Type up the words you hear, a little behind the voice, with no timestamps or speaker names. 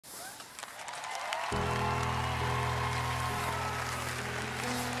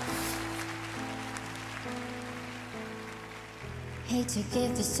Hate to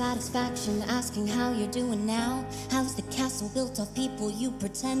give the satisfaction asking how you're doing now. How's the castle built of people you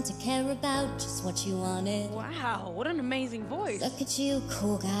pretend to care about? Just what you wanted. Wow, what an amazing voice. Look at you,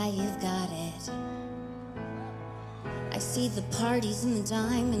 cool guy, you've got it. I see the parties and the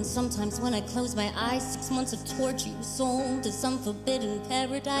diamonds. Sometimes when I close my eyes, 6 months of torture you sold to some forbidden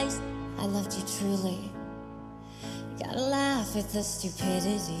paradise. I loved you truly. You gotta laugh at the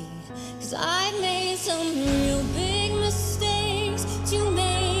stupidity, 'cause I made some real big mistakes. You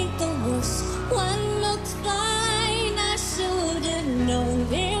made the worst one look fine. I should've known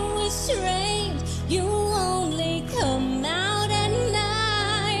it was strange. You only come out at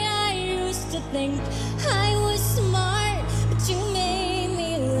night. I used to think I was smart, but you made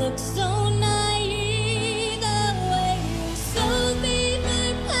me look so naive. The way you sold me my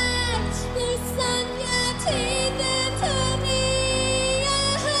past, you sunk your teeth into me.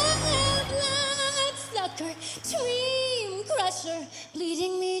 A bloodsucker, dream crusher,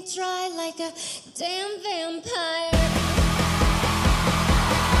 bleeding me dry like a damn vampire.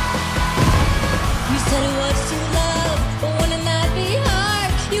 You said it was true love, but wouldn't that be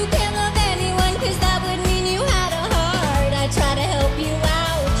hard? You can't love anyone, 'cause that would mean you had a heart. I try to help you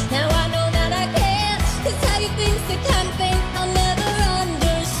out, now I know that I can't, 'cause how you think's the kind of thing I'll never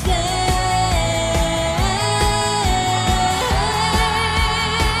understand.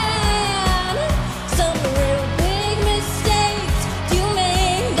 Some real big mistakes, you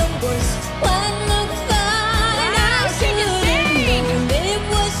made the worst one look fine. I should've known it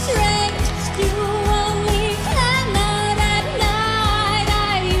was strange. You only come out at night.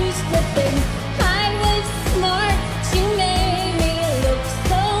 I used to think I was smart. You made me look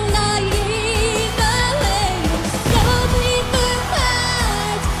so naive. The way you sold me for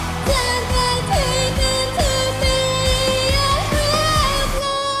parts, turned my teeth into me. A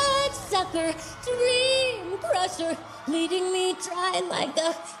bloodsucker, dream crusher, bleeding me dry like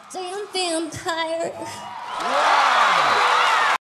a damn vampire. Wow!